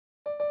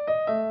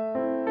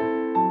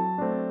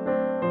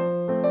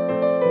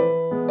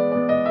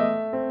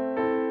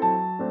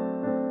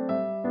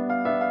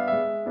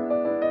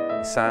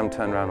Sam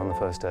turned around on the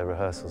first day of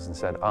rehearsals and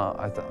said,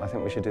 I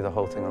think we should do the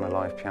whole thing on a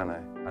live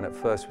piano. And at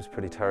first it was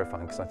pretty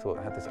terrifying because I thought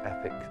I had this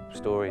epic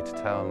story to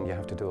tell and you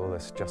have to do all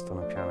this just on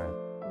a piano.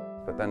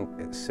 But then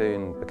it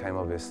soon became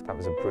obvious that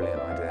was a brilliant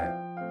idea.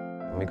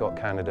 And we got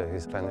Candida,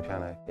 who's playing the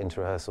piano,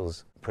 into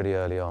rehearsals pretty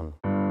early on.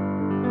 I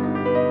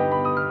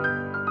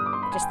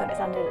just thought it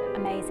sounded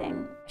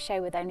amazing. A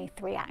show with only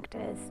 3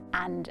 actors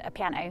and a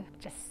piano,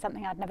 just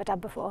something I'd never done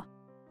before.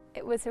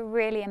 It was a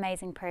really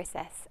amazing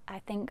process. I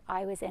think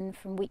I was in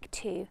from week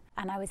 2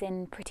 and I was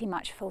in pretty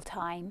much full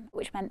time,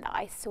 which meant that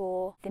I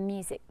saw the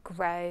music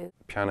grow.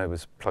 Piano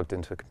was plugged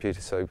into a computer,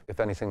 so if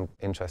anything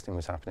interesting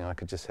was happening, I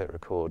could just hit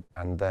record.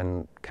 And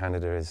then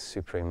Candida is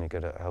supremely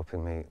good at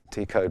helping me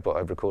decode what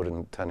I've recorded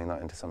and turning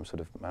that into some sort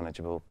of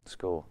manageable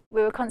score.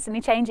 We were constantly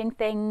changing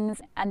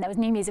things and there was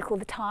new music all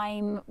the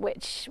time,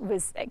 which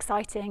was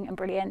exciting and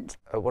brilliant.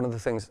 One of the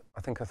things I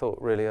thought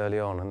really early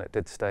on, and it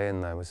did stay in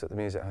there, was that the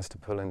music has to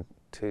pull in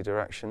 2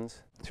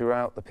 directions.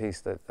 Throughout the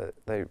piece that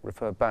they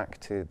refer back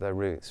to their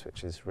roots,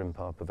 which is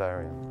Rimpa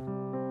Bavarian.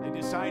 They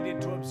decided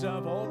to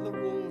observe all the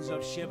rules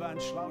of Shiva and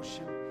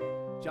Schlauchen,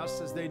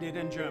 just as they did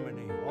in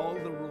Germany, all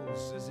the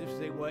rules as if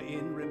they were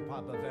in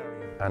Rimpa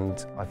Bavaria.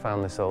 And I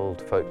found this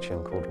old folk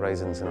tune called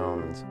Raisins and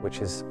Almonds,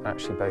 which is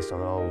actually based on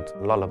an old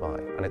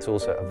lullaby. And it's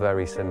also a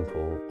very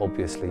simple,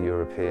 obviously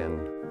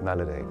European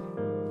melody.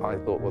 I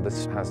thought, well,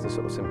 this has the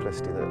sort of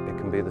simplicity that it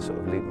can be the sort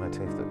of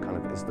leitmotif that kind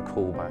of is the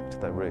callback to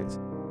their roots.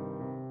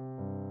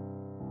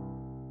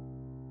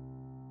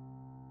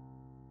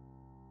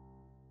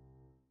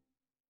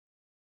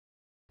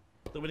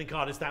 The winning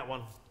card is that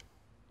one.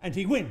 And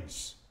he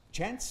wins.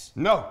 Chance?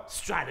 No.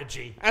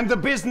 Strategy. And the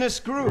business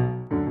grew.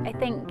 I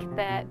think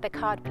the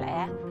card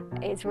player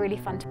is really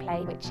fun to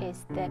play, which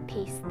is the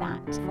piece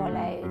that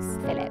follows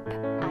Philip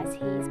as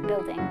he's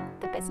building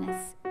the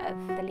business of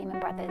the Lehman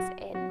Brothers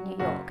in New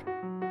York.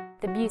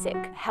 The music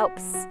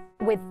helps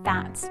with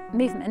that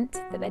movement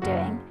that they're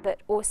doing, but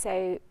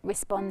also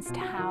responds to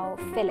how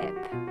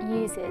Philip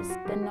uses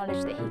the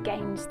knowledge that he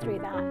gains through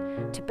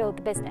that to build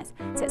the business.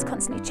 So it's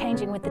constantly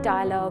changing with the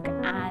dialogue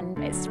and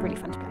it's really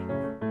fun to play.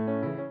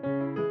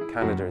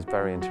 Candida is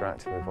very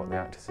interactive with what the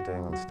actors are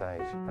doing on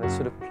stage. And it's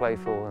sort of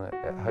playful and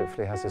it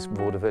hopefully has this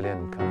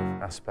vaudevillian kind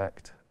of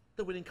aspect.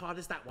 The winning card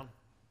is that one.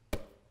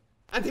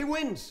 And he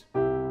wins.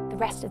 The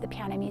rest of the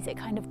piano music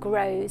kind of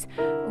grows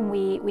and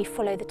we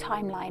follow the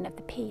timeline of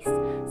the piece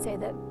so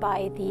that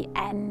by the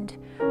end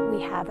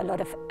we have a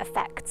lot of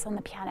effects on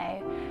the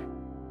piano.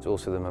 It's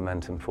also the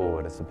momentum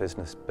forward as the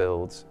business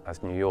builds,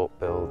 as New York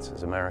builds,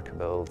 as America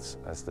builds,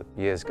 as the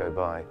years go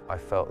by. I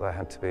felt there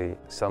had to be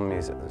some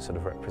music that sort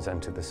of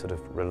represented the sort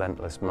of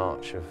relentless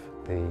march of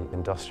the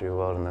industrial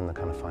world and then the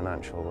kind of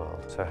financial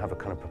world. So have a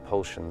kind of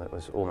propulsion that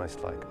was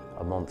almost like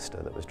a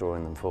monster that was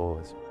drawing them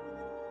forwards.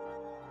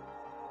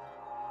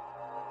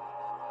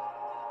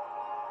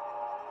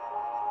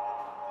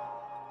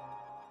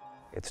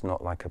 It's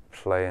not like a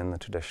play in the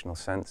traditional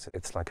sense,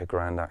 it's like a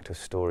grand act of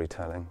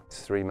storytelling.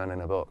 It's 3 men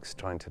in a box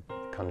trying to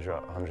conjure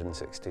up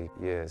 160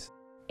 years.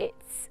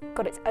 It's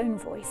got its own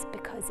voice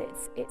because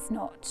it's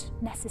not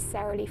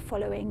necessarily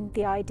following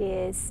the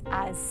ideas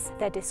as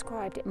they're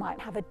described. It might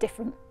have a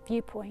different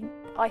viewpoint.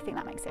 I think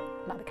that makes it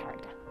another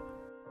character.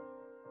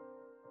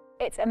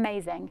 It's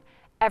amazing.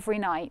 Every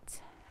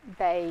night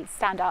they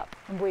stand up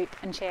and whoop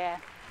and cheer.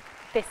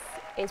 This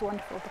is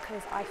wonderful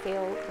because I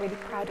feel really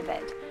proud of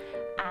it.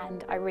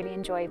 And I really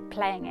enjoy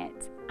playing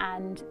it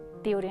and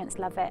the audience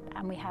love it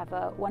and we have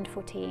a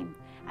wonderful team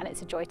and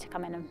it's a joy to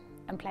come in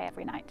and play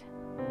every night.